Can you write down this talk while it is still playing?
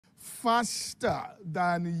faster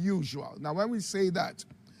than usual. Now, when we say that,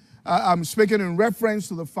 I'm speaking in reference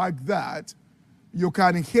to the fact that you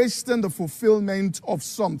can hasten the fulfillment of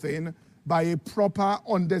something by a proper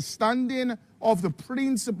understanding of the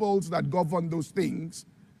principles that govern those things.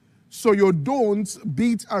 So you don't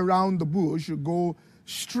beat around the bush, you go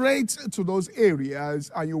straight to those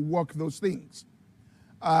areas and you work those things.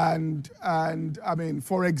 And I mean,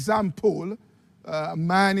 for example,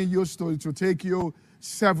 man used to take you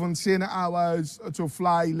 17 hours to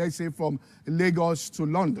fly, let's say, from Lagos to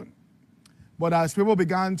London. But as people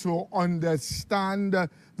began to understand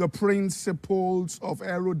the principles of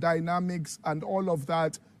aerodynamics and all of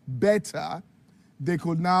that better, they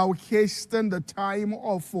could now hasten the time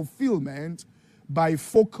of fulfillment by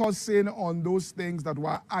focusing on those things that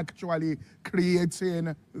were actually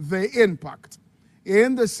creating the impact.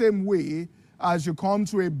 In the same way, as you come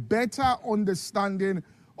to a better understanding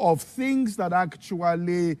of things that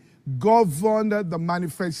actually govern the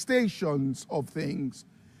manifestations of things,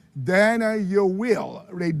 then you will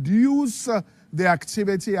reduce the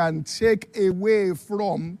activity and take away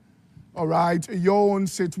from, all right, your own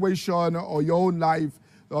situation or your own life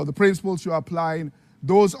or the principles you're applying,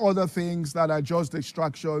 those other things that are just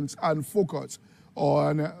distractions, and focus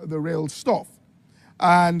on the real stuff.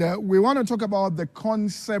 And we want to talk about the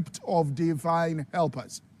concept of divine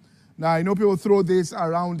helpers. Now, I know people throw this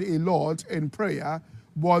around a lot in prayer,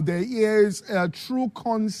 but there is a true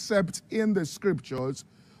concept in the scriptures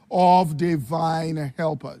of divine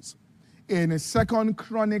helpers. In 2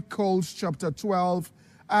 Chronicles chapter 12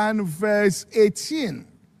 and verse 18,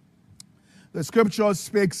 the scripture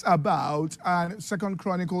speaks about, and 2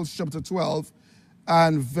 Chronicles chapter 12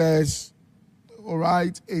 and verse,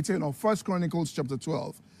 18, or 1 Chronicles chapter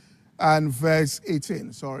 12 and verse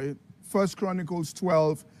 18, 1 Chronicles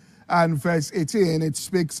 12 and verse 18, it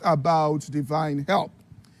speaks about divine help.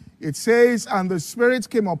 It says, "And the Spirit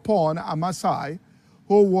came upon Amasai,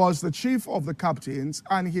 who was the chief of the captains,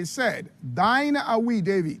 and he said, Thine are we,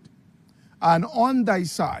 David, and on thy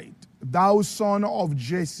side, thou son of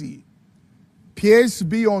Jesse. Peace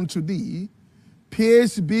be unto thee,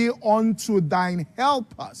 peace be unto thine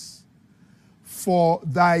helpers, for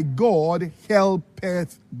thy God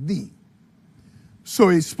helpeth thee." So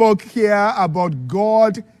he spoke here about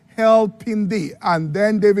God helping thee, and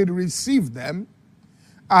then David received them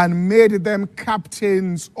and made them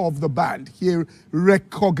captains of the band. He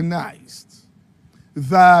recognized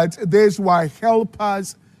that these were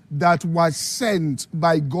helpers that were sent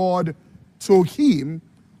by God to him,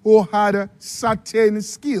 who had certain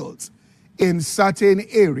skills in certain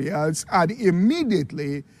areas, and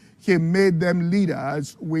immediately he made them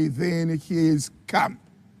leaders within his camp.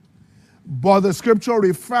 But the scripture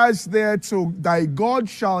refers there to "thy God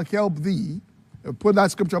shall help thee." Put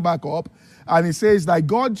that scripture back up. And it says, "Thy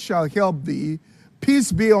God shall help thee.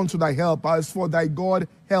 Peace be unto thy helpers, for thy God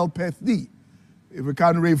helpeth thee." If we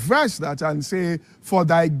can reverse that and say, "For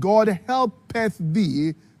thy God helpeth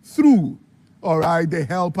thee through," all right, the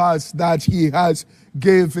helpers that he has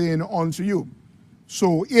given unto you.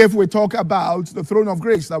 So if we talk about the throne of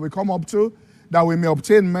grace that we come up to, that we may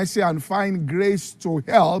obtain mercy and find grace to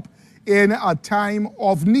help in a time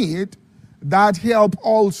of need, that help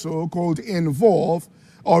also could involve,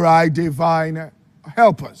 all right, divine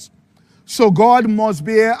helpers. So God must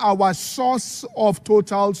be our source of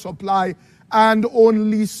total supply and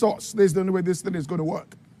only source. This is the only way this thing is going to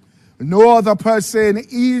work. No other person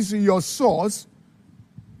is your source.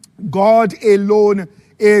 God alone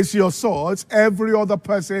is your source. Every other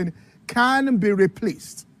person can be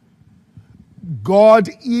replaced. God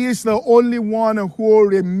is the only one who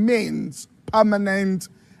remains permanent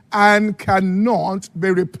and cannot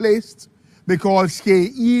be replaced, because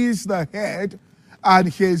he is the head and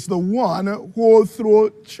he is the one who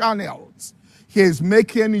through channels. He is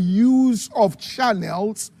making use of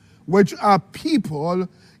channels, which are people,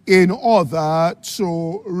 in order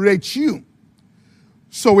to reach you.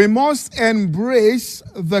 So we must embrace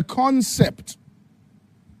the concept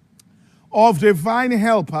of divine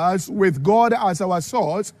helpers with God as our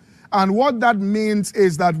source. And what that means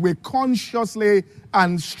is that we consciously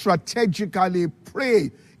and strategically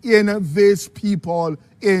pray in these people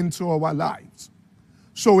into our lives.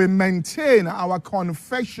 So we maintain our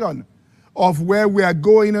confession of where we are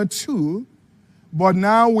going to, but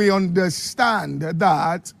now we understand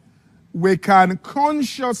that we can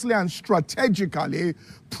consciously and strategically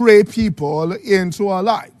pray people into our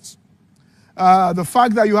lives. The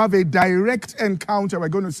fact that you have a direct encounter, we're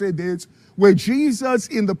going to say this, with Jesus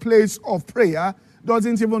in the place of prayer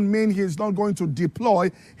doesn't even mean he's not going to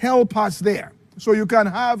deploy helpers there. So you can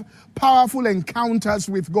have powerful encounters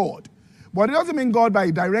with God, But it doesn't mean God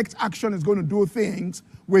by direct action is going to do things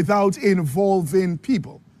without involving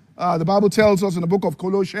people. The Bible tells us in the book of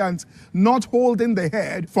Colossians, not holding the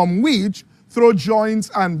head, from which through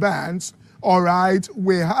joints and bands, all right,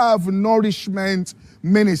 we have nourishment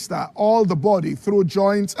minister. All the body through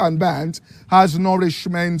joints and bands has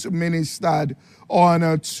nourishment ministered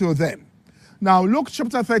on to them. Now, Luke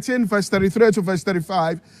chapter 13, verse 33 to verse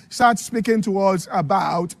 35 starts speaking to us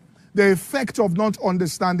about the effect of not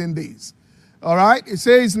understanding this. All right, it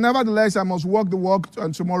says, nevertheless, I must walk the walk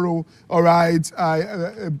on tomorrow, all right,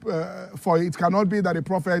 for it cannot be that a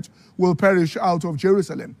prophet will perish out of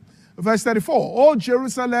Jerusalem. Verse 34, O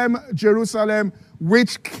Jerusalem, Jerusalem,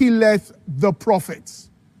 which killeth the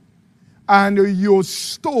prophets, and you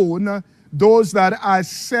stone those that are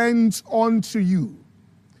sent unto you.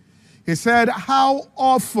 He said, how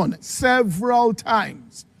often? Several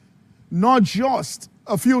times. Not just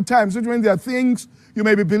a few times, which means there are things you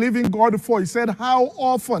may be believing God for. He said, how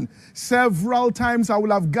often? Several times I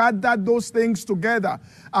will have gathered those things together,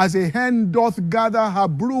 as a hen doth gather her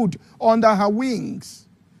brood under her wings.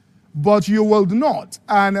 But you will not.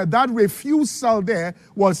 And that refusal there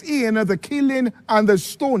was in the killing and the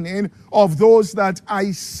stoning of those that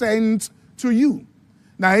I sent to you.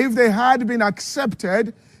 Now, if they had been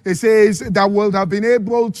accepted, it says that would have been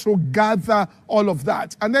able to gather all of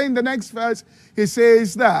that. And then in the next verse, he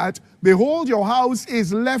says that, behold, your house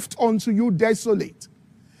is left unto you desolate.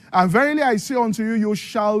 And verily I say unto you, you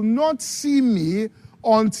shall not see me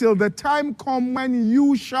until the time come when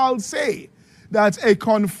you shall say, that's a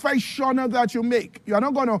confession that you make. You are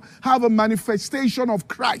not going to have a manifestation of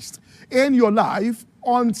Christ in your life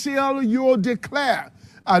until you declare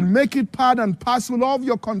and make it part and parcel of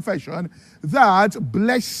your confession that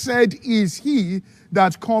blessed is he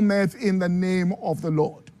that cometh in the name of the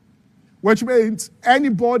Lord. Which means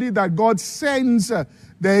anybody that God sends,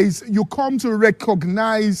 you come to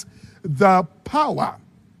recognize the power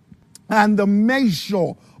and the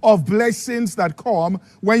measure of blessings that come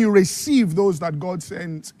when you receive those that God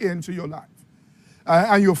sends into your life.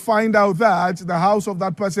 And you find out that the house of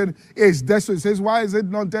that person is desolate. It says, why is it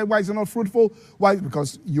not dead? Why is it not fruitful? Why?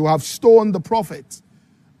 Because you have stoned the prophets,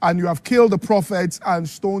 and you have killed the prophets and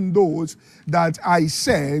stoned those that I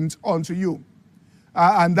sent unto you.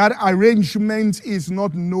 And that arrangement is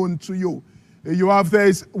not known to you. You have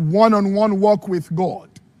this one-on-one walk with God.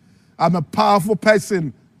 I'm a powerful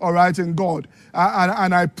person, all right, in God.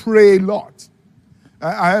 And I pray a lot.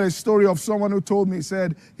 I had a story of someone who told me, he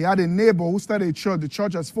said he had a neighbor who started a church. The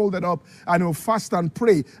church has folded up, and he'll fast and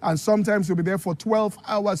pray. And sometimes he'll be there for 12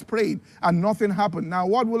 hours praying, and nothing happened. Now,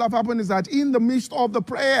 what will have happened is that in the midst of the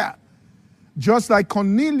prayer, just like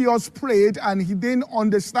Cornelius prayed and he didn't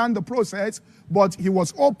understand the process, but he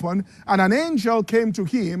was open, and an angel came to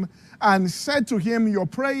him and said to him, your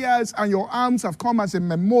prayers and your alms have come as a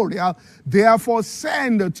memorial. Therefore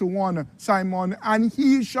send to one Simon, and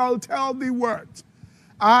he shall tell thee words.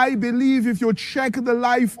 I believe if you check the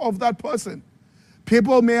life of that person,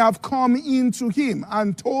 people may have come into him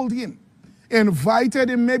and told him,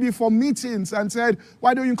 invited him maybe for meetings and said,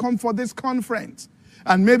 why don't you come for this conference?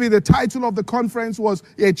 And maybe the title of the conference was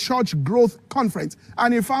a church growth conference.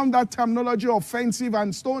 And he found that terminology offensive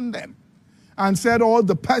and stoned them. And said, oh,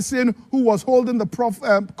 the person who was holding the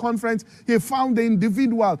conference, he found the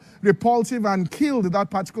individual repulsive and killed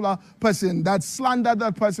that particular person, that slandered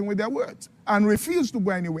that person with their words, and refused to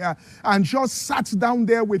go anywhere, and just sat down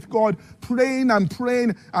there with God, praying,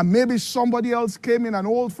 and maybe somebody else came in, an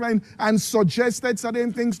old friend, and suggested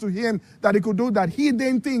certain things to him that he could do that he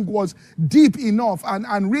didn't think was deep enough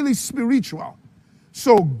and really spiritual.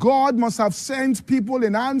 So God must have sent people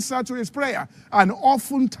in answer to his prayer. And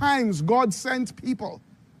oftentimes God sent people,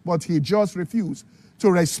 but he just refused to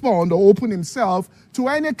respond or open himself to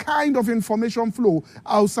any kind of information flow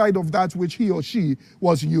outside of that which he or she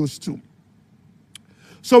was used to.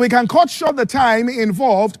 So we can cut short the time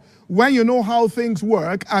involved when you know how things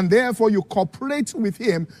work, and therefore you cooperate with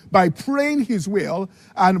him by praying his will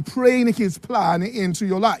and praying his plan into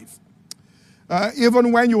your life.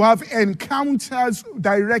 Even when you have encounters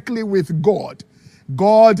directly with God,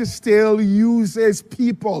 God still uses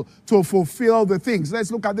people to fulfill the things.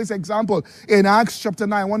 Let's look at this example in Acts chapter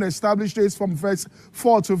 9. I want to establish this from verse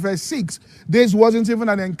 4 to verse 6. This wasn't even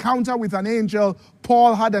an encounter with an angel.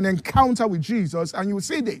 Paul had an encounter with Jesus, and you will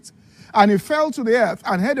see this. And he fell to the earth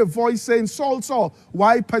and heard a voice saying, Saul, Saul,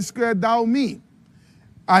 why persecutest thou me?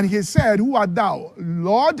 And he said, who art thou,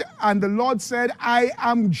 Lord? And the Lord said, I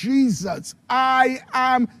am Jesus. I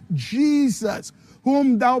am Jesus,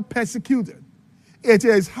 whom thou persecuted. It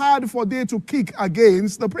is hard for thee to kick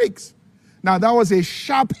against the pricks. Now, that was a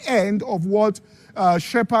sharp end of what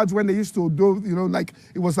shepherds when they used to do, like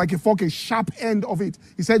it was like a fork, a sharp end of it.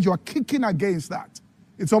 He said you are kicking against that.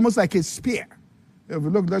 It's almost like a spear. If you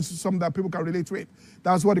look, that's something that people can relate to it.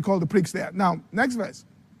 That's what they call the pricks there. Now, next verse.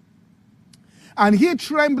 And he,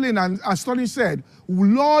 trembling and astonished, said,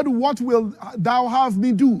 Lord, what will thou have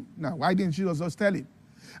me do? Now, why didn't Jesus just tell him?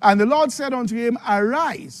 And the Lord said unto him,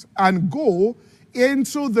 Arise and go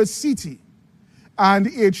into the city, and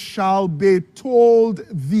it shall be told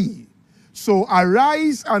thee. So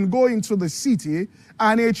arise and go into the city,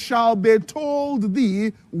 and it shall be told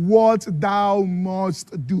thee what thou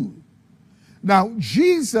must do. Now,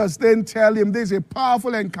 Jesus then tell him, this is a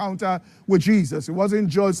powerful encounter with Jesus. It wasn't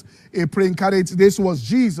just a pre-incarnate. This was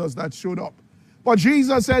Jesus that showed up. But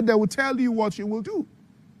Jesus said, they will tell you what you will do.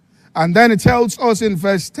 And then it tells us in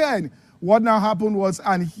verse 10, what now happened was,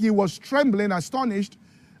 and he was trembling, astonished,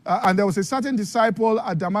 and there was a certain disciple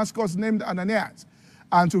at Damascus named Ananias.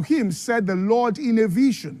 And to him said the Lord in a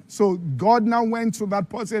vision. So God now went to that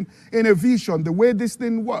person in a vision, the way this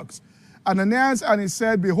thing works. Ananias, and he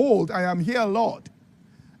said, Behold, I am here, Lord.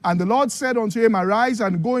 And the Lord said unto him, Arise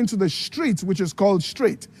and go into the street, which is called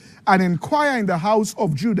Straight, and inquire in the house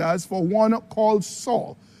of Judas for one called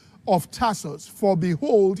Saul of Tarsus, for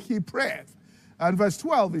behold, he prayeth. And verse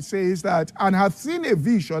 12, it says that, and hath seen a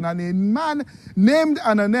vision, and a man named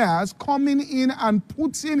Ananias coming in and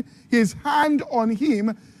putting his hand on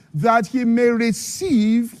him, that he may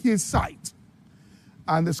receive his sight.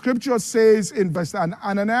 And the scripture says in verse, and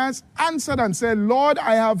Ananias answered and said, Lord,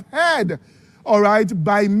 I have heard, all right,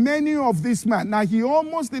 by many of this man. Now, he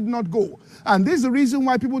almost did not go. And this is the reason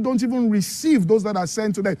why people don't even receive those that are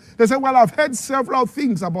sent to them. They say, well, I've heard several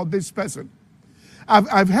things about this person.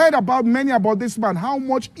 I've heard about many about this man, how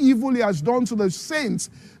much evil he has done to the saints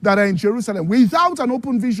that are in Jerusalem. Without an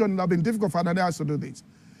open vision, it would have been difficult for Ananias to do this.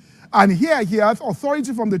 And here he hath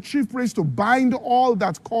authority from the chief priest to bind all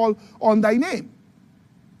that call on thy name.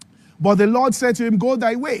 But the Lord said to him, Go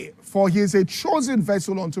thy way, for he is a chosen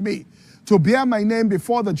vessel unto me, to bear my name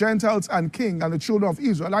before the Gentiles and king and the children of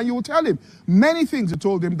Israel. And you will tell him many things. He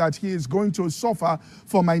told him that he is going to suffer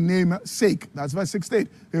for my name's sake. That's verse 16.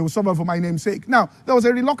 He will suffer for my name's sake. Now, there was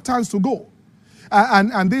a reluctance to go.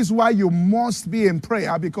 And this is why you must be in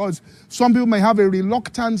prayer, because some people may have a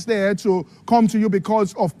reluctance there to come to you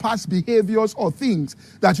because of past behaviors or things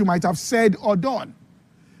that you might have said or done.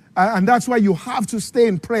 And that's why you have to stay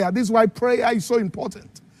in prayer. This is why prayer is so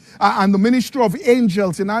important. And the ministry of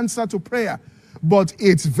angels in answer to prayer. But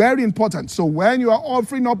it's very important. So when you are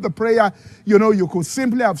offering up the prayer, you could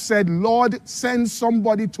simply have said, Lord, send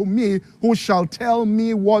somebody to me who shall tell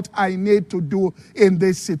me what I need to do in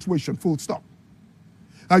this situation. Full stop.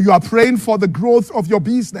 Now you are praying for the growth of your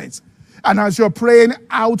business. And as you're praying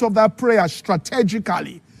out of that prayer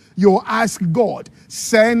strategically, you ask God,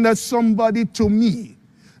 send somebody to me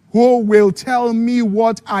who will tell me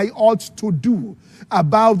what I ought to do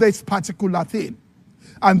about this particular thing.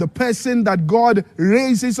 And the person that God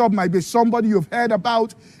raises up might be somebody you've heard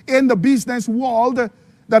about in the business world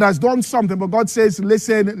that has done something. But God says,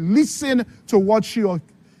 listen to what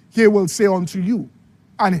he will say unto you,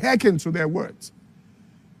 and hearken to their words.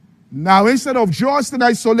 Now, instead of just in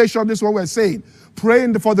isolation, this is what we're saying.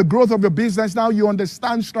 Praying for the growth of your business. Now you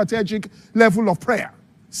understand strategic level of prayer.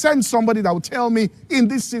 Send somebody that will tell me in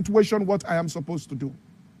this situation what I am supposed to do.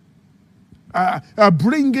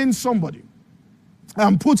 Bring in somebody.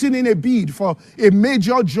 I'm putting in a bid for a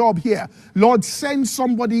major job here. Lord, send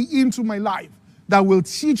somebody into my life that will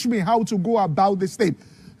teach me how to go about this thing.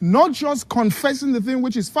 Not just confessing the thing,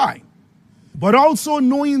 which is fine, but also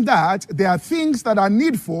knowing that there are things that are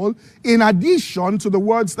needful in addition to the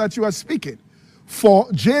words that you are speaking.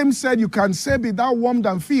 For James said, you can say, be thou warmed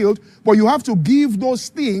and filled, but you have to give those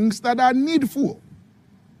things that are needful.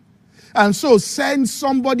 And so send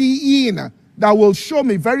somebody in that will show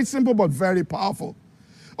me, very simple but very powerful.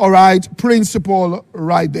 All right, principle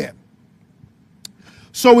right there.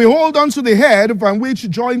 So we hold on to the head from which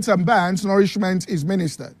joints and bands nourishment is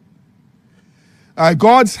ministered.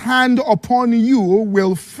 God's hand upon you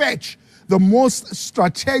will fetch the most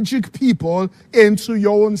strategic people into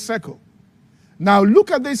your own circle. Now look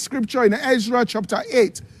at this scripture in Ezra chapter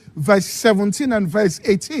 8, verse 17 and verse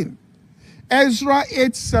 18. Ezra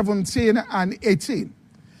 8, 17 and 18.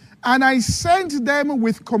 And I sent them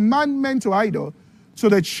with commandment to Idol, to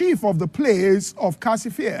the chief of the place of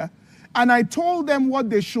Cassiphia, and I told them what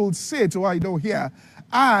they should say to Idol here.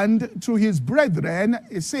 And to his brethren,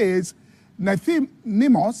 it says,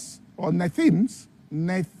 Nethims,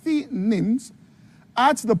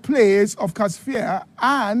 at the place of Cassiphia,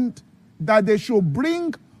 and that they should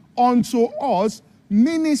bring unto us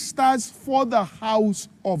ministers for the house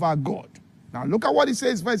of our God. Now look at what it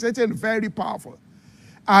says, verse 18, very powerful.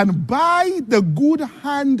 And by the good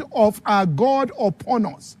hand of our God upon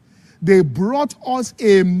us, they brought us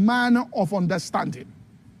a man of understanding.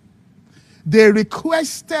 They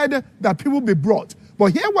requested that people be brought.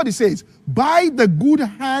 But hear what it says. By the good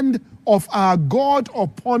hand of our God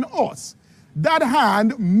upon us. That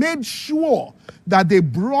hand made sure that they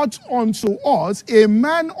brought unto us a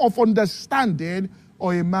man of understanding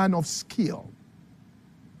or a man of skill.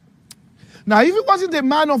 Now, if it wasn't a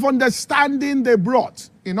man of understanding they brought,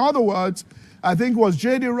 in other words, I think it was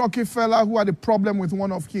J.D. Rockefeller who had a problem with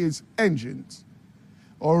one of his engines,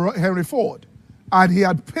 or Henry Ford, and he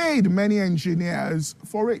had paid many engineers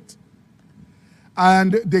for it.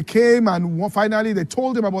 And they came and finally they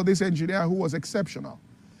told him about this engineer who was exceptional.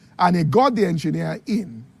 And he got the engineer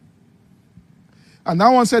in. And that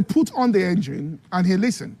one said, put on the engine, and he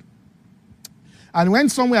listened. And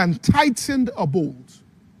went somewhere and tightened a bolt.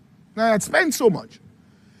 Now, I had spent so much.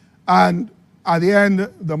 And at the end,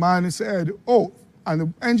 the man said, oh, and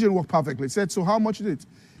the engine worked perfectly. He said, so how much is it?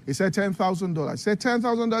 He said, $10,000. He said,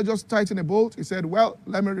 $10,000 just to tighten a bolt? He said, well,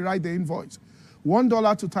 let me rewrite the invoice.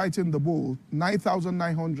 $1 to tighten the bolt,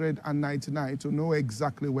 $9,999 to know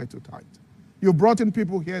exactly where to tighten. You brought in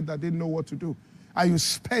people here that didn't know what to do. And you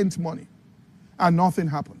spent money. And nothing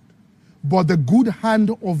happened. But the good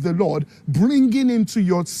hand of the Lord bringing into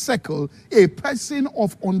your circle a person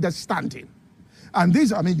of understanding. And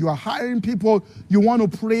this, I mean, you are hiring people, you want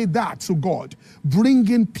to pray that to God.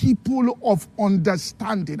 Bringing people of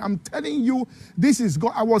understanding. I'm telling you, this is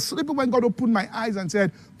God. I was sleeping when God opened my eyes and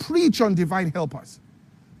said, preach on divine helpers.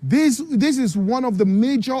 This is one of the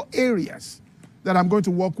major areas that I'm going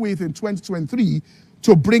to work with in 2023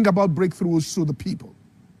 to bring about breakthroughs to the people.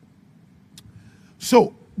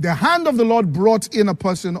 So, the hand of the Lord brought in a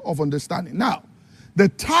person of understanding. Now, the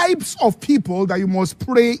types of people that you must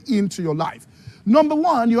pray into your life. Number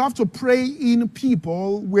one, you have to pray in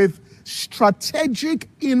people with strategic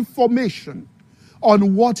information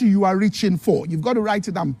on what you are reaching for. You've got to write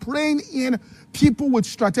it down. Praying in people with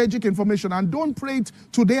strategic information. And don't pray it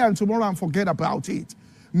today and tomorrow and forget about it.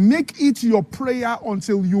 Make it your prayer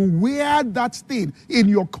until you wear that thing in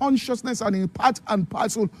your consciousness and in part and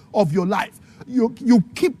parcel of your life. You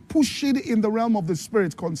keep pushing in the realm of the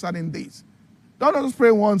spirit concerning this. Don't just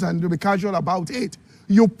pray once and be casual about it.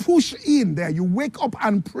 You push in there. You wake up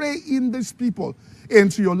and pray in these people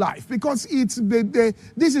into your life. Because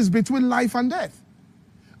this is between life and death.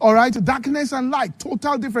 All right? Darkness and light.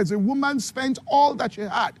 Total difference. A woman spent all that she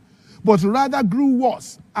had, but rather grew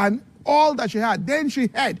worse. And all that she had. Then she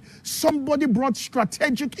heard somebody brought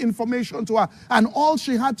strategic information to her, and all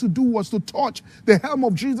she had to do was to touch the hem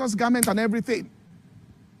of Jesus' garment and everything.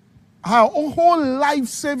 Her whole life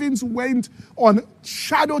savings went on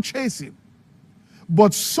shadow chasing.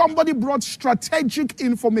 But somebody brought strategic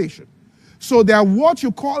information. So they are what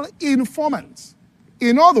you call informants.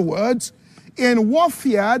 In other words, in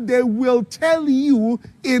warfare, they will tell you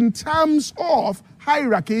in terms of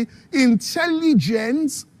hierarchy,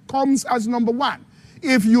 intelligence comes as number one.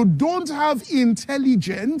 If you don't have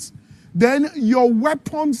intelligence, then your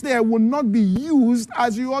weapons there will not be used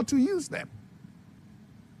as you ought to use them.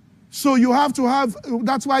 So you have to have,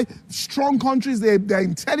 that's why strong countries, their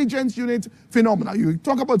intelligence unit, phenomenal. You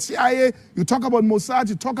talk about CIA, you talk about Mossad,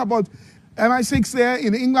 you talk about MI6 there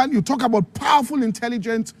in England, you talk about powerful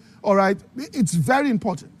intelligence, all right? It's very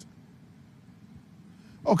important.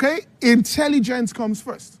 Okay? Intelligence comes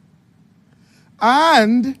first.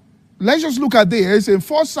 And let's just look at this. In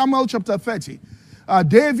 1 Samuel chapter 30,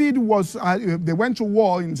 David was, they went to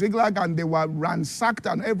war in Ziklag and they were ransacked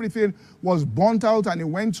and everything was burnt out, and he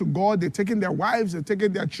went to God. They'd taken their wives, they'd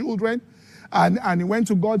taken their children, and he went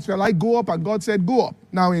to God, shall I go up? And God said, go up.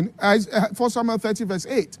 Now in 1 Samuel 30 verse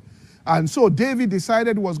 8, and so David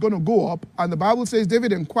decided he was going to go up, and the Bible says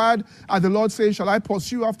David inquired at the Lord, saying, shall I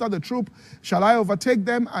pursue after the troop? Shall I overtake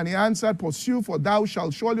them? And he answered, pursue, for thou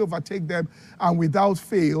shalt surely overtake them, and without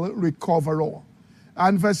fail recover all.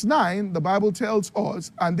 And verse 9, the Bible tells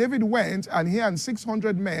us, and David went, and he and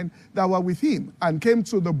 600 men that were with him, and came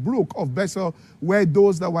to the brook of Bethel, where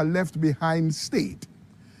those that were left behind stayed.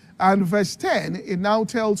 And verse 10, it now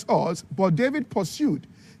tells us, but David pursued,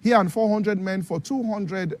 he and 400 men for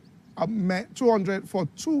 200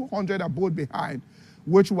 abode behind,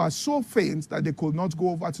 which were so faint that they could not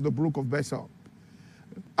go over to the brook of Bethel.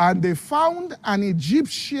 And they found an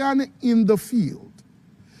Egyptian in the field,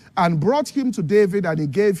 and brought him to David, and he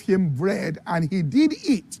gave him bread, and he did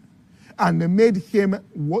eat, and they made him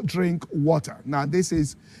drink water. Now this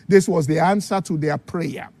was the answer to their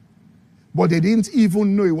prayer. but they didn't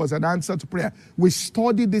even know it was an answer to prayer. We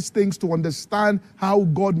study these things to understand how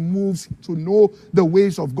God moves, to know the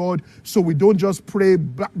ways of God, so we don't just pray,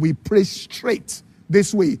 but we pray straight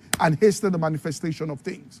this way and hasten the manifestation of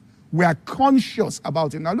things. We are conscious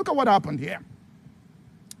about it. Now look at what happened here.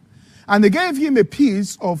 And they gave him a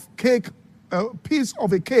piece of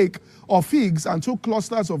a cake of figs and 2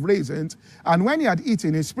 clusters of raisins. And when he had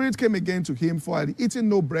eaten, his spirit came again to him, for he had eaten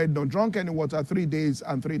no bread, nor drunk any water 3 days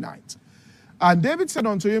and 3 nights. And David said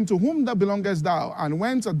unto him, to whom thou belongest thou? And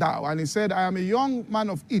whence art thou? And he said, I am a young man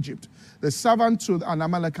of Egypt, the servant to an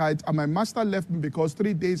Amalekite, and my master left me because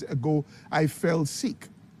 3 days ago I fell sick.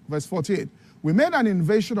 Verse 48. We made an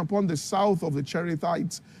invasion upon the south of the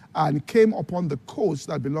Cherethites, and came upon the coast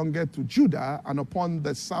that belongeth to Judah, and upon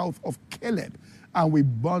the south of Caleb, and we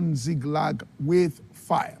burned Ziklag with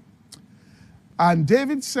fire. And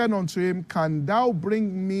David said unto him, can thou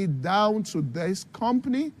bring me down to this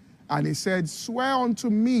company? And he said, swear unto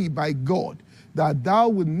me by God, that thou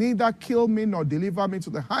wilt neither kill me nor deliver me to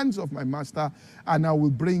the hands of my master, and I will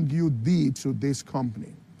bring you thee to this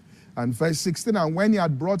company. And verse 16, and when he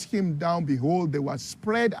had brought him down, behold, they were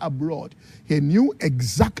spread abroad. He knew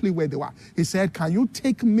exactly where they were. He said, can you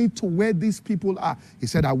take me to where these people are? He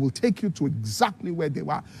said, I will take you to exactly where they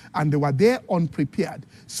were. And they were there unprepared,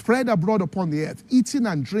 spread abroad upon the earth, eating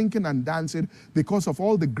and drinking and dancing, because of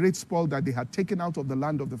all the great spoil that they had taken out of the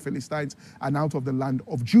land of the Philistines and out of the land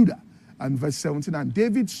of Judah. And verse 17, and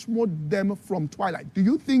David smote them from twilight. Do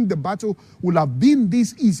you think the battle would have been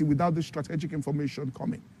this easy without the strategic information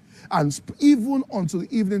coming? And even unto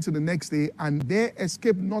the evening to the next day, and there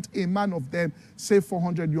escaped not a man of them, save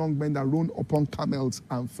 400 young men that rode upon camels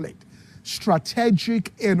and fled.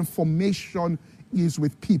 Strategic information is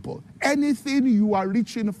with people. Anything you are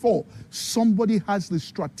reaching for, somebody has the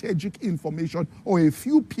strategic information, or a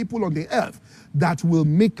few people on the earth that will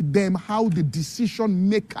make them how the decision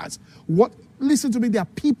makers. Listen to me, there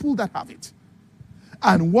are people that have it.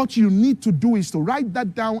 And what you need to do is to write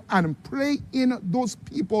that down and pray in those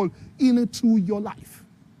people into your life.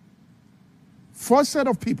 First set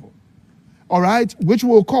of people, all right, which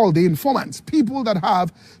we'll call the informants, people that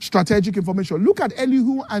have strategic information. Look at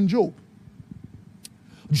Elihu and Job.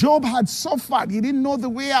 Job had suffered. He didn't know the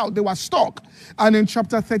way out. They were stuck. And in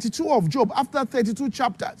chapter 32 of Job, after 32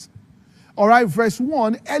 chapters, all right, verse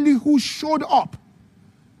 1, Elihu showed up.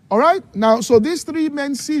 All right? Now, so these 3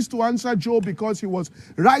 men ceased to answer Job because he was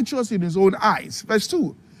righteous in his own eyes. Verse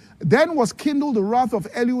 2. Then was kindled the wrath of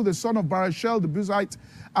Elihu, the son of Barashel, the Buzite,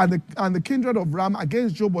 and the kindred of Ram.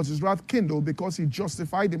 Against Job was his wrath kindled because he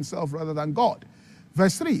justified himself rather than God.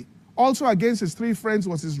 Verse 3. Also against his 3 friends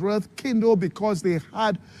was his wrath kindled because they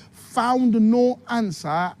had found no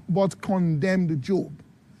answer but condemned Job.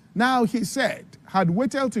 Now he said, had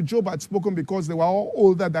waited till Job had spoken, because they were all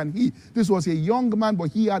older than he. This was a young man,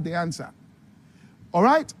 but he had the answer. All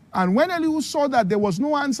right? And when Elihu saw that there was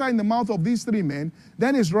no answer in the mouth of these 3 men,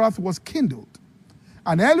 then his wrath was kindled.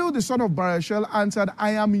 And Elihu, the son of Barashel, answered,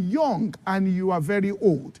 I am young, and you are very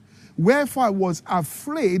old. Wherefore I was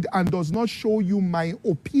afraid, and does not show you my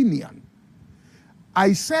opinion.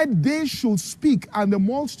 I said they should speak, and the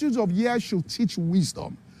multitudes of years should teach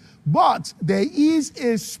wisdom. But there is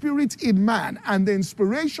a spirit in man, and the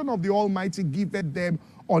inspiration of the Almighty giveth them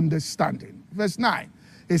understanding. Verse 9,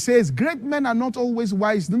 it says, great men are not always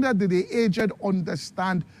wise, neither do the aged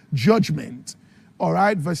understand judgment. All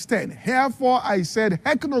right, verse 10, herefore I said,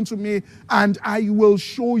 hearken unto me, and I will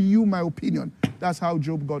show you my opinion. That's how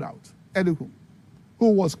Job got out. Elihu,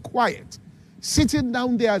 who was quiet, sitting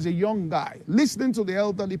down there as a young guy, listening to the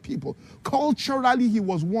elderly people. Culturally, he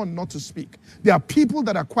was one not to speak. There are people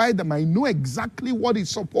that are quiet that might know exactly what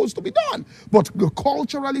is supposed to be done. But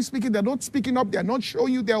culturally speaking, they're not speaking up. They're not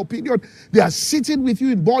showing you their opinion. They are sitting with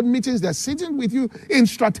you in board meetings. They're sitting with you in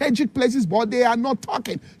strategic places, but they are not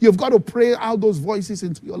talking. You've got to pray out those voices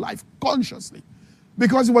into your life consciously,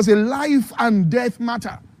 because it was a life and death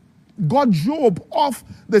matter. Got Job off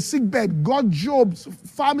the sickbed, got Job's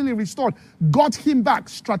family restored, got him back.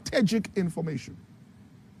 Strategic information.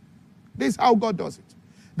 This is how God does it.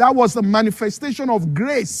 That was the manifestation of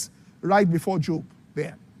grace right before Job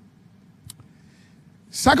there.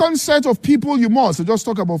 Second set of people you must. So just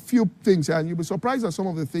talk about a few things, and you'll be surprised at some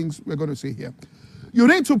of the things we're going to say here. You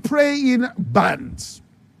need to pray in bands.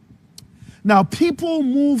 Now, people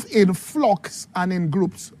move in flocks and in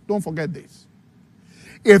groups. Don't forget this.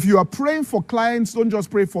 If you are praying for clients, don't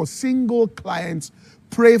just pray for single clients.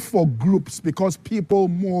 Pray for groups, because people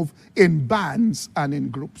move in bands and in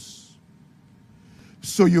groups.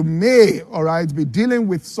 So you may, all right, be dealing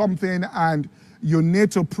with something, and you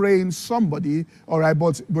need to pray in somebody, all right,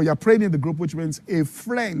 but you're praying in the group, which means a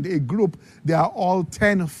friend, a group, they are all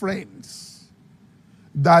 10 friends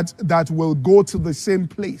that will go to the same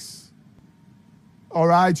place. All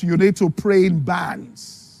right, you need to pray in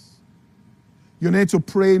bands. You need to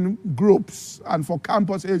pray in groups. And for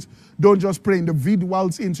campuses, don't just pray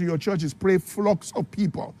individuals into your churches, pray flocks of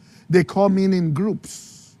people. They come in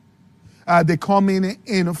groups. They come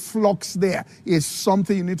in flocks there. It's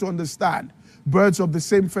something you need to understand. Birds of the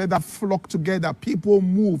same feather flock together. People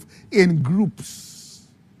move in groups.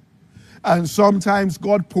 And sometimes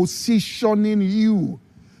God positioning you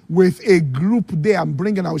with a group there.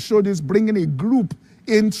 I'll show this, bringing a group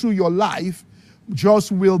into your life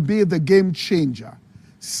just will be the game changer.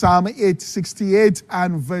 Psalm 8:68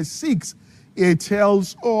 and verse 6, it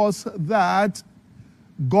tells us that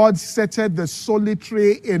God setteth the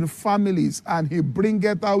solitary in families, and he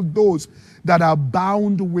bringeth out those that are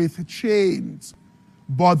bound with chains.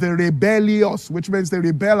 But the rebellious, which means they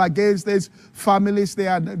rebel against these families,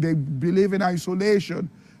 they believe in isolation,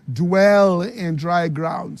 dwell in dry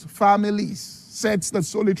grounds. Families sets the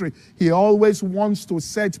solitary. He always wants to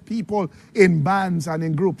set people in bands and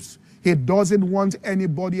in groups. He doesn't want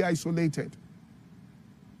anybody isolated.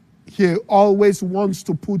 He always wants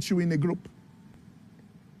to put you in a group.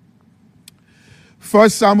 1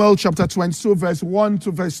 Samuel chapter 22, verse 1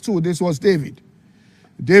 to verse 2. This was David.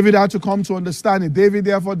 David had to come to understand it. David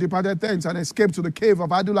therefore departed thence and escaped to the cave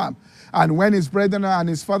of Adullam. And when his brethren and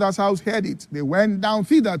his father's house heard it, they went down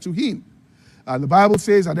thither to him. And the Bible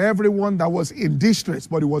says that everyone that was in distress,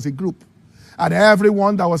 but it was a group, and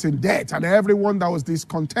everyone that was in debt, and everyone that was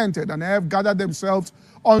discontented, and have gathered themselves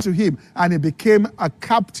unto him, and he became a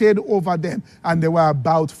captain over them, and there were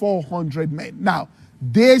about 400 men. Now,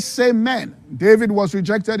 these same men, David was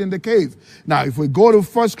rejected in the cave. Now, if we go to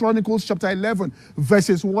 1 Chronicles chapter 11,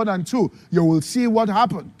 verses 1 and 2, you will see what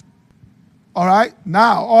happened. All right?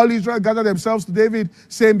 Now, all Israel gathered themselves to David,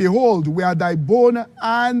 saying, behold, we are thy bone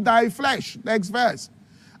and thy flesh. Next verse.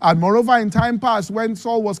 And moreover, in time past, when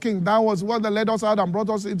Saul was king, that was what that led us out and brought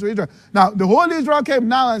us into Israel. Now, the whole Israel came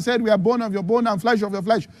now and said, we are bone of your bone and flesh of your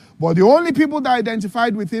flesh. But the only people that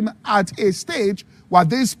identified with him at a stage were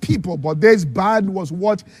these people. But this band was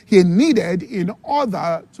what he needed in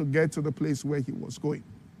order to get to the place where he was going.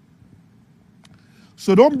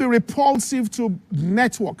 So don't be repulsive to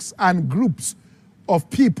networks and groups of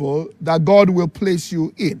people that God will place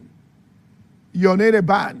you in. You need a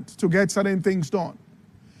band to get certain things done.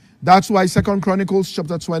 That's why 2 Chronicles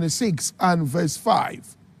chapter 26 and verse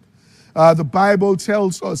 5. The Bible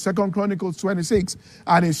tells us, 2 Chronicles 26,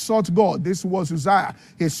 and he sought God. This was Uzziah.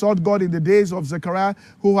 He sought God in the days of Zechariah,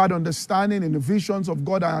 who had understanding in the visions of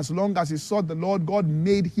God. And as long as he sought the Lord, God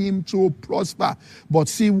made him to prosper. But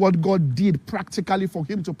see what God did practically for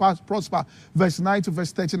him to prosper. Verse 9 to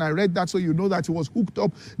verse 13. I read that so you know that he was hooked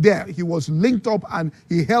up there. He was linked up and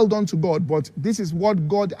he held on to God. But this is what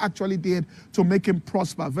God actually did to make him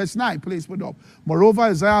prosper. Verse 9, please put up. Moreover,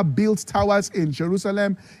 Uzziah built towers in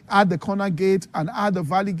Jerusalem at the corner gate and at the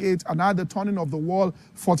valley gate and at the turning of the wall,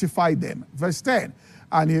 fortified them. Verse 10,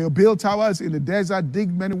 and he built towers in the desert,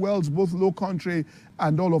 digged many wells, both low country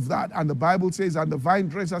and all of that. And the Bible says, and the vine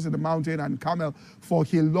dressers in the mountain and Carmel, for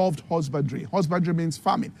he loved husbandry. Husbandry means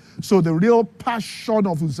farming. So the real passion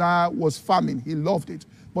of Uzziah was farming. He loved it.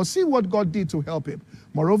 But see what God did to help him.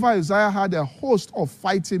 Moreover, Uzziah had a host of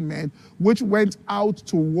fighting men which went out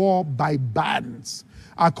to war by bands,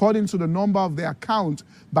 according to the number of their account,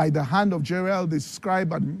 by the hand of Jeriel the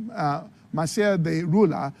scribe and Maaseiah the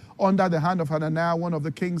ruler, under the hand of Hananiah, one of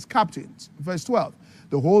the king's captains. Verse 12.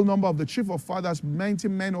 The whole number of the chief of fathers, 90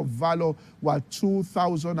 men of valor, were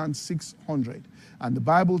 2,600. And the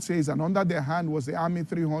Bible says, and under their hand was the army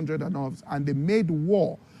 300 and they made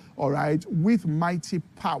war, all right, with mighty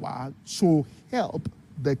power to help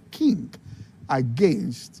the king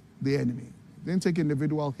against the enemy. Didn't take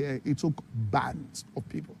individual here, it took bands of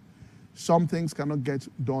people. Some things cannot get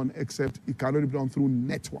done except it cannot be done through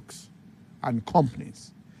networks and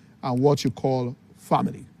companies and what you call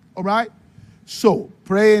family. All right? So,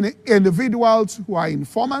 pray in individuals who are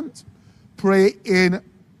informant, pray in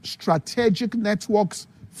strategic networks,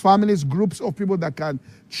 families, groups of people that can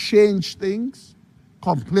change things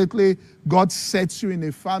completely. God sets you in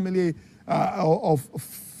a family of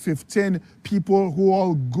 15 people who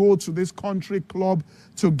all go to this country club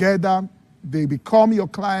together. They become your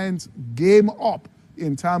clients, game up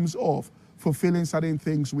in terms of fulfilling certain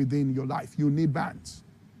things within your life. You need bands.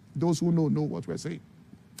 Those who know what we're saying.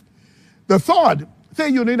 The third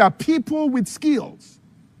thing you need are people with skills.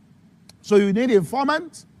 So you need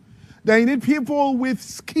informants. Then you need people with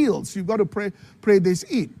skills. You've got to pray this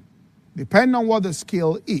in. depending on what the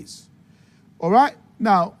skill is. All right?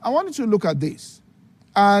 Now, I want you to look at this.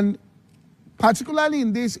 And particularly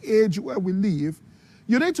in this age where we live,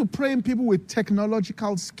 you need to train people with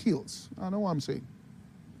technological skills. I know what I'm saying.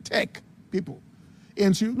 Tech people.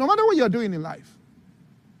 And so, no matter what you're doing in life,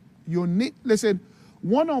 you need, listen,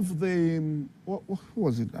 one of the, what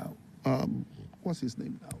was it now? What's his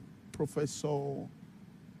name now? Professor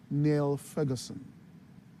Neil Ferguson.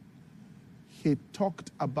 He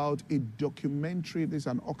talked about a documentary, this is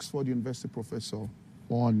an Oxford University professor,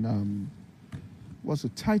 on, what's the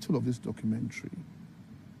title of this documentary?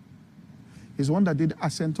 He's one that did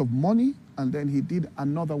Ascent of Money, and then he did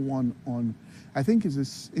another one on, I think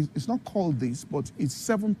it's not called this, but it's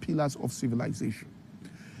 7 Pillars of Civilization.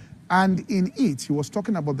 And in it, he was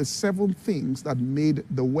talking about the 7 things that made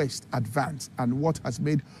the West advance and what has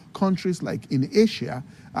made countries like in Asia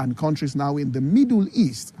and countries now in the Middle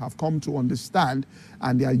East have come to understand,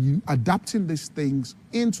 and they are adapting these things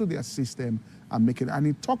into their system and making it. And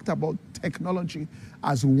he talked about technology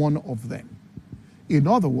as one of them. In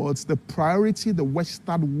other words, the priority the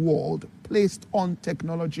Western world placed on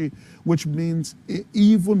technology, which means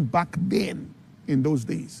even back then in those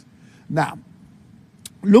days. Now,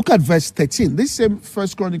 look at verse 13. This same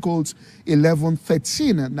 1 Chronicles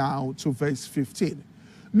 11:13 now to verse 15.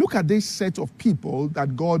 Look at this set of people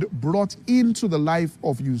that God brought into the life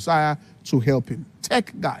of Uzziah to help him.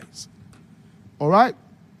 Tech guys. All right?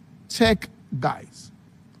 Tech guys.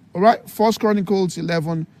 All right? 1 Chronicles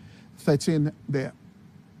 11:13 there.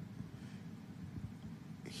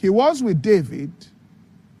 He was with David.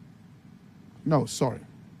 No, sorry.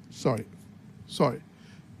 2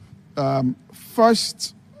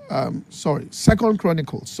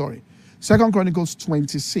 Chronicles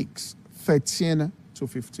 26:13 to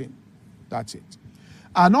 15. That's it.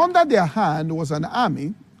 And under their hand was an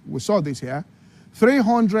army, we saw this here,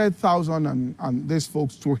 300,000 and these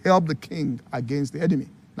folks to help the king against the enemy.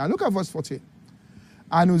 Now look at verse 14.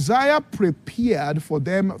 And Uzziah prepared for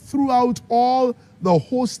them throughout all the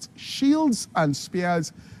host shields and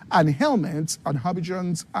spears and helmets and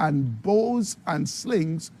habergeons and bows and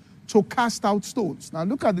slings to cast out stones. Now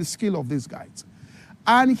look at the skill of these guys.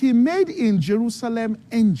 And he made in Jerusalem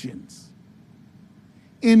engines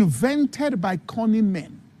invented by cunning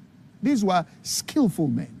men. These were skillful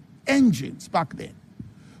men, engines back then,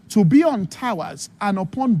 to be on towers and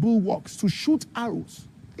upon bulwarks to shoot arrows.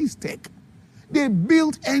 This tech. They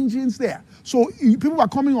built engines there. So people were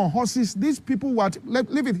coming on horses. These people were,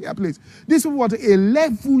 leave it here, please. These people were at a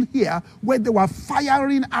level here where they were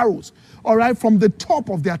firing arrows, all right, from the top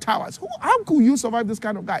of their towers. How could you survive this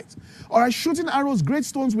kind of guys? All right, shooting arrows, great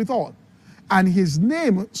stones withal. And his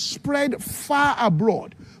name spread far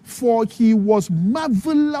abroad, for he was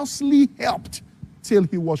marvelously helped till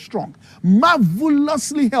he was strong.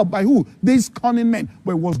 Marvelously helped by who? These cunning men.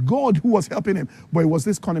 But it was God who was helping him. But it was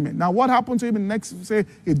this cunning men. Now what happened to him in the next, say,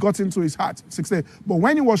 it got into his heart. 16. But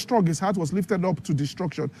when he was strong, his heart was lifted up to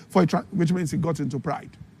destruction, which means he got into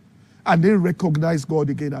pride. And didn't recognize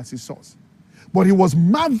God again as his source. But he was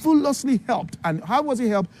marvelously helped. And how was he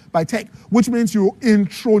helped? By tech, which means you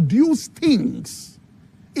introduce things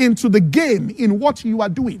into the game in what you are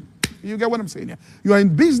doing. You get what I'm saying here? You are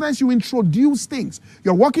in business, you introduce things.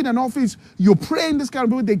 You're working in an office, you pray in this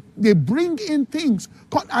kind of way, they bring in things,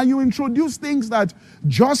 and you introduce things that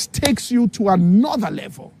just takes you to another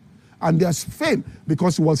level. And there's fame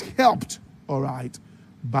because it was helped, all right,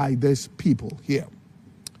 by these people here.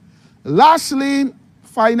 Lastly,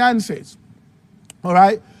 finances. All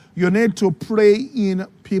right? You need to pray in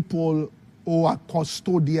people who are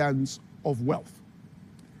custodians of wealth.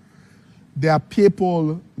 There are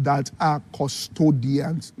people that are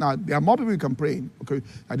custodians. Now, there are more people you can pray in. Okay,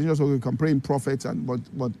 I didn't just say you can pray in prophets, but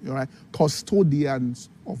all right, custodians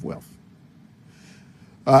of wealth.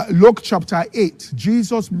 Luke chapter 8,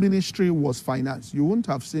 Jesus' ministry was financed. You wouldn't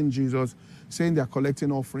have seen Jesus saying they're collecting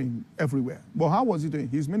offering everywhere. But how was he doing?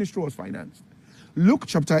 His ministry was financed. Luke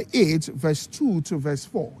chapter 8, verse 2 to verse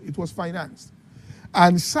 4, it was financed.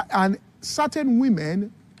 And certain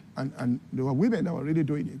women, and there were women that were really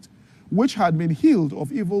doing it, which had been healed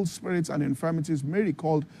of evil spirits and infirmities, Mary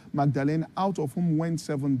called Magdalene, out of whom went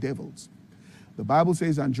 7 devils. The Bible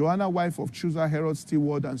says, and Joanna, wife of Chusa, Herod's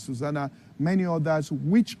steward, and Susanna, many others,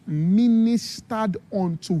 which ministered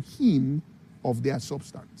unto him of their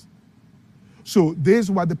substance. So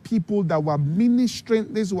these were the people that were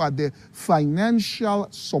ministering, these were the financial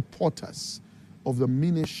supporters of the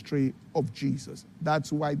ministry of Jesus.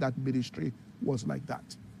 That's why that ministry was like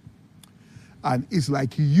that. And it's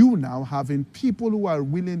like you now having people who are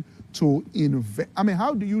willing to invest. I mean,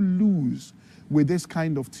 how do you lose with this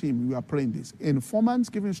kind of team. We are praying this. Informants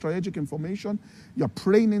giving strategic information. You're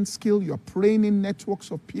praying in skill. You're praying in networks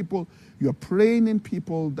of people. You're praying in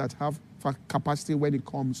people that have capacity when it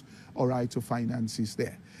comes, all right, to finances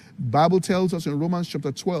there. Bible tells us in Romans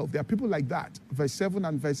chapter 12, there are people like that. Verse 7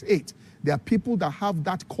 and verse 8. There are people that have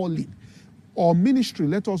that calling. Or ministry,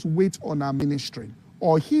 let us wait on our ministry.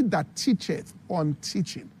 Or he that teacheth on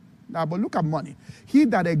teaching. Now, but look at money. He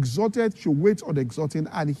that exhorteth should wait on exhorting,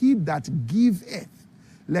 and he that giveth,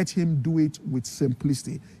 let him do it with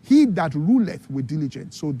simplicity. He that ruleth with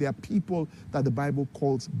diligence. So there are people that the Bible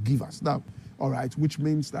calls givers. Now, all right, which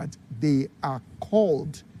means that they are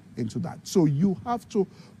called into that. So you have to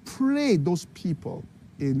pray those people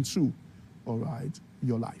into, all right,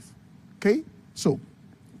 your life. Okay? So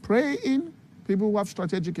pray in people who have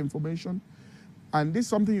strategic information. And this is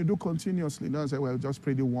something you do continuously. Not say, well, just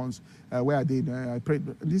prayed it once. Where I did, I prayed.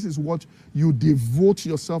 This is what you devote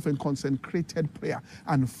yourself in consecrated prayer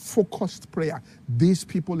and focused prayer. These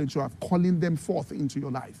people into life, calling them forth into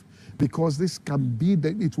your life. Because this can be,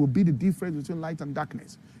 it will be the difference between light and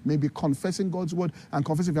darkness. Maybe confessing God's word and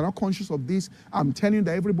confessing. If you're not conscious of this, I'm telling you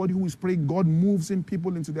that everybody who is praying, God moves in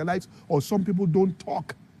people into their lives. Or some people don't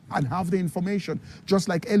talk and have the information. Just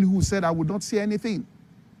like Elihu said, I would not say anything.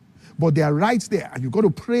 But they are right there, and you've got to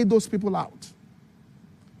pray those people out.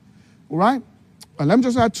 All right? And let me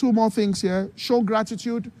just add two more things here. Show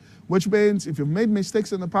gratitude, which means if you've made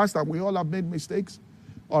mistakes in the past, and we all have made mistakes,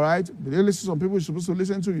 all right? But you listen to some people you're supposed to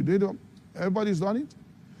listen to, you didn't. Everybody's done it.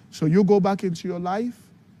 So you go back into your life,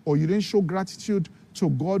 or you didn't show gratitude to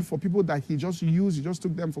God for people that he just used, he just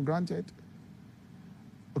took them for granted.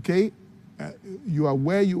 Okay? You are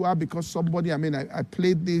where you are because somebody, I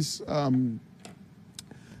played this on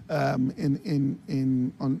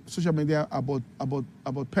social media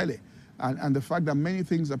about Pele and the fact that many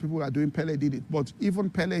things that people are doing, Pele did it. But even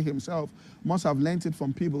Pele himself must have learned it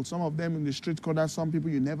from people. Some of them in the street corner, some people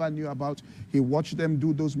you never knew about. He watched them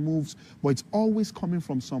do those moves, but it's always coming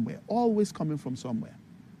from somewhere. Always coming from somewhere.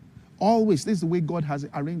 Always. This is the way God has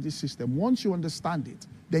arranged this system. Once you understand it,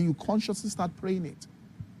 then you consciously start praying it.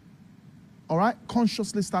 All right?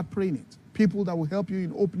 Consciously start praying it. People that will help you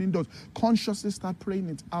in opening doors. Consciously start praying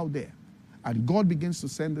it out there. And God begins to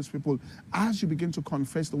send these people as you begin to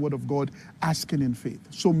confess the word of God, asking in faith.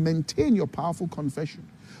 So maintain your powerful confession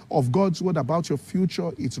of God's word about your future.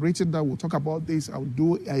 It's written that we'll talk about this. I'll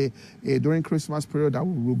do during Christmas period, I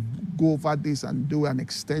will go over this and do an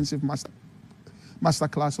extensive master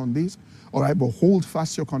class on this. All right, but hold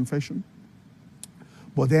fast your confession.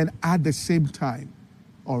 But then at the same time,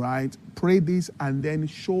 all right, pray this and then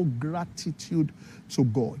show gratitude to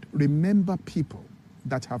God. Remember people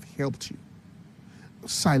that have helped you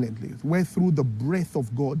silently, where through the breath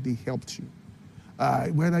of God they helped you.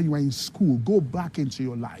 Whether you are in school, go back into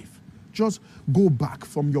your life. Just go back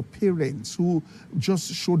from your parents who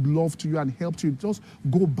just showed love to you and helped you. Just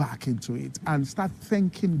go back into it and start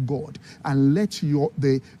thanking God and let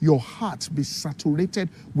your heart be saturated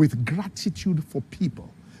with gratitude for people.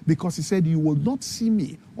 Because he said, you will not see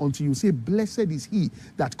me until you say, blessed is he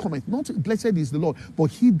that cometh. Not blessed is the Lord, but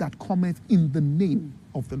he that cometh in the name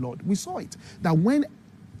of the Lord. We saw it, that when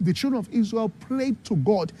the children of Israel prayed to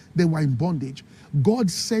God, they were in bondage. God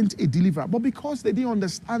sent a deliverer. But because they didn't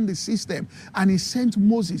understand the system, and he sent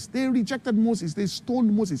Moses, they rejected Moses, they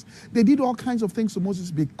stoned Moses. They did all kinds of things to Moses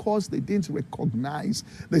because they didn't recognize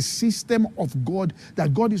the system of God,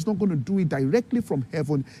 that God is not going to do it directly from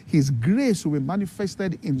heaven. His grace will be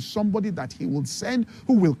manifested in somebody that he will send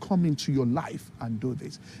who will come into your life and do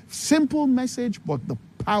this. Simple message, but the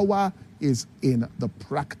power is in the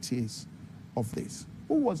practice of this.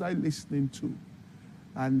 Who was I listening to?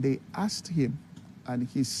 And they asked him, and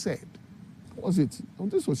he said, what was it? Oh,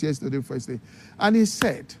 this was yesterday, first day. And he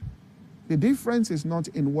said, the difference is not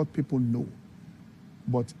in what people know,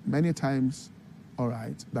 but many times, all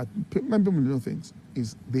right, that people know things,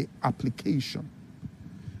 is the application.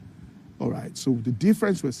 All right, so the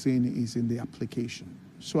difference we're seeing is in the application.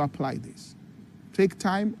 So apply this. Take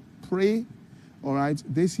time, pray. All right,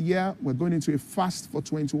 this year we're going into a fast for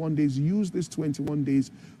 21 days. Use these 21 days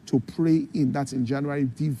to pray in. That's in January.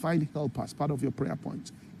 Divine help as part of your prayer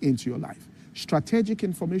point into your life. Strategic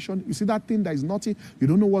information. You see that thing that is naughty? You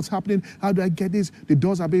don't know what's happening. How do I get this? The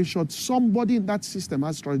doors are being shut. Somebody in that system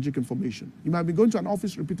has strategic information. You might be going to an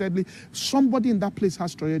office repeatedly. Somebody in that place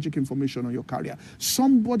has strategic information on your career.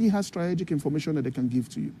 Somebody has strategic information that they can give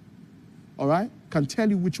to you. All right? Can tell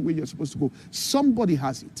you which way you're supposed to go. Somebody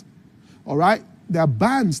has it. All right? There are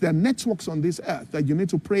bands, there are networks on this earth that you need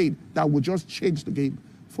to pray that will just change the game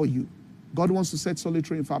for you. God wants to set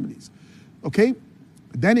solitary families. Okay?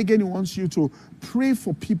 Then again, he wants you to pray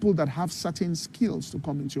for people that have certain skills to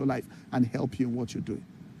come into your life and help you in what you're doing.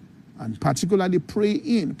 And particularly pray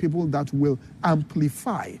in people that will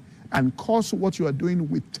amplify and cause what you are doing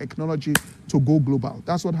with technology to go global.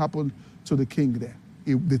 That's what happened to the king there.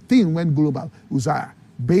 The thing went global, Uzziah,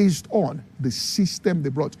 based on the system they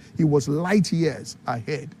brought. He was light years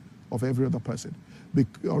ahead of every other person.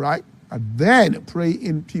 All right? And then pray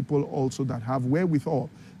in people also that have wherewithal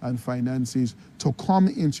and finances to come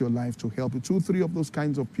into your life to help you. 2, 3 of those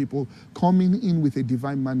kinds of people coming in with a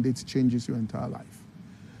divine mandate changes your entire life.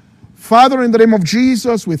 Father, in the name of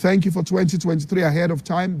Jesus, we thank you for 2023 ahead of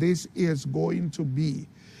time. This is going to be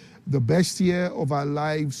the best year of our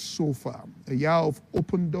lives so far. A year of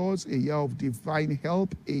open doors, a year of divine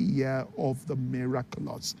help, a year of the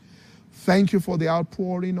miraculous. Thank you for the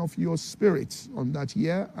outpouring of your Spirit on that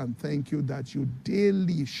year, and thank you that you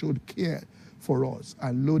daily should care for us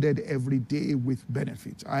and loaded every day with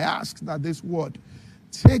benefit. I ask that this word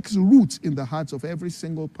takes root in the hearts of every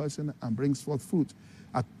single person and brings forth fruit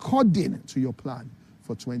according to your plan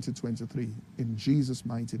for 2023. In Jesus'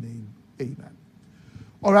 mighty name, amen.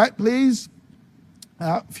 All right, please,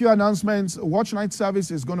 a few announcements. Watch night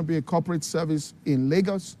service is going to be a corporate service in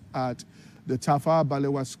Lagos at the Tafa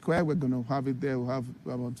Balewa Square. We're going to have it there. We'll have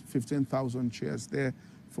about 15,000 chairs there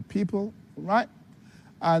for people, right?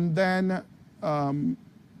 And then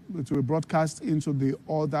it will broadcast into the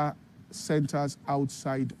other centers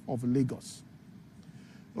outside of Lagos.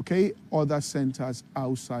 Okay, other centers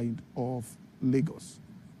outside of Lagos.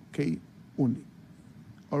 Okay, only.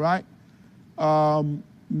 All right.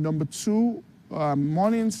 Number 2,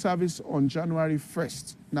 morning service on January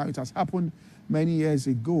 1st. Now, it has happened many years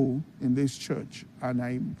ago in this church, and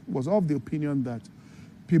I was of the opinion that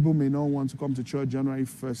people may not want to come to church January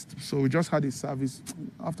 1st. So we just had a service.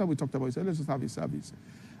 After we talked about it, we said, let's just have a service.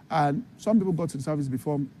 And some people got to the service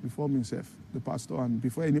before himself, the pastor, and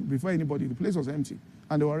before anybody. The place was empty,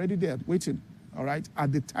 and they were already there waiting. All right.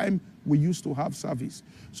 At the time we used to have service,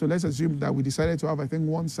 so let's assume that we decided to have, I think,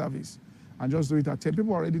 one service, and just do it at 10. People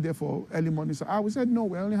were already there for early morning. So we said no,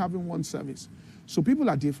 we're only having one service. So people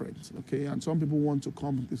are different, okay. And some people want to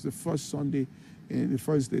come. It's the first Sunday, and the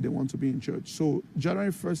first day they want to be in church. So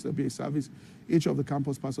January 1st there'll be a service. Each of the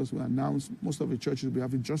campus pastors will announce. Most of the churches will be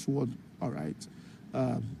having just one. All right.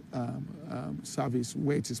 Service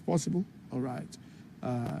where it is possible, all right,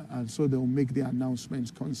 and so they'll make the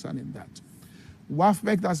announcements concerning that.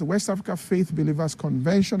 WAFBEC, that's the West Africa Faith Believers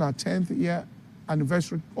Convention, our 10th year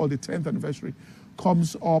anniversary, or the 10th anniversary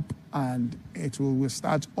comes up, and it will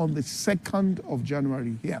start on the 2nd of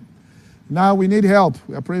January here. Now we need help.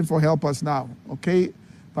 We are praying for helpers now, okay?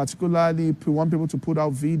 Particularly, if you want people to put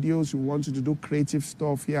out videos, you want you to do creative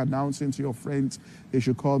stuff here, announcing to your friends, they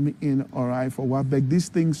should call me in, all right, for WAFBEC. These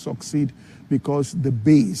things succeed because the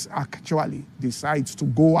base actually decides to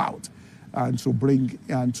go out and to bring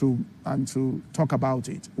and to talk about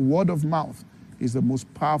it. Word of mouth is the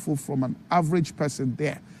most powerful from an average person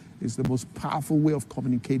there. Is the most powerful way of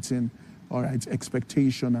communicating, all right,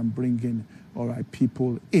 expectation and bringing, all right,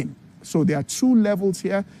 people in. So there are 2 levels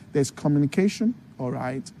here. There's communication, all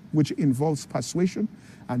right, which involves persuasion,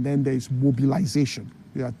 and then there's mobilization.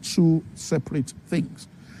 There are 2 separate things.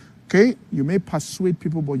 Okay, you may persuade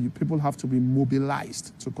people, but people have to be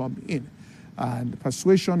mobilized to come in. And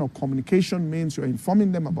persuasion or communication means you're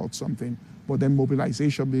informing them about something, but then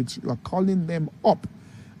mobilization means you are calling them up,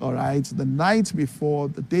 all right, the night before,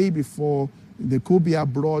 the day before. They could be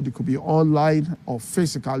abroad, it could be online or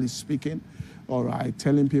physically speaking, all right,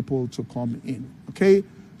 telling people to come in, okay?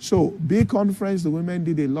 So, big conference, the women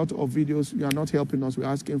did a lot of videos. You are not helping us, we're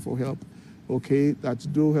asking for help, okay?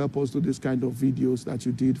 That do help us do this kind of videos that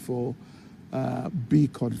you did for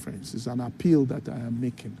big conference. It's an appeal that I am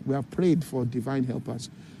making. We have prayed for divine helpers.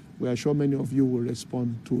 We are sure many of you will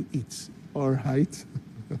respond to it, all right?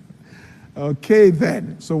 Okay,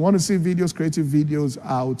 then. So, want to see videos, creative videos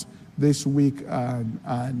out this week,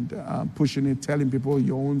 and pushing it, telling people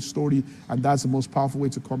your own story, and that's the most powerful way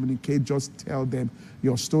to communicate. Just tell them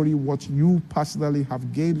your story, what you personally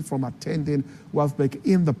have gained from attending WAFBEC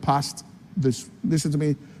in the past. Listen to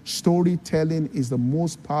me, storytelling is the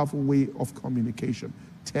most powerful way of communication.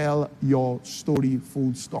 Tell your story,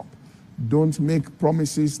 full stop. Don't make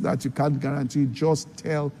promises that you can't guarantee, just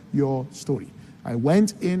tell your story. I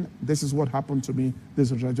went in, this is what happened to me,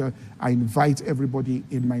 this is what I invite everybody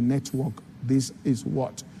in my network. This is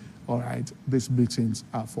what, all right, these meetings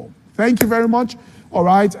are for. Thank you very much. All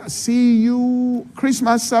right, see you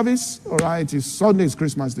Christmas service. All right, it's Sunday's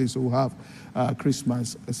Christmas Day, so we'll have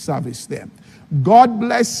Christmas service there. God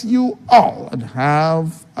bless you all and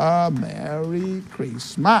have a Merry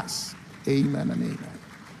Christmas. Amen and amen.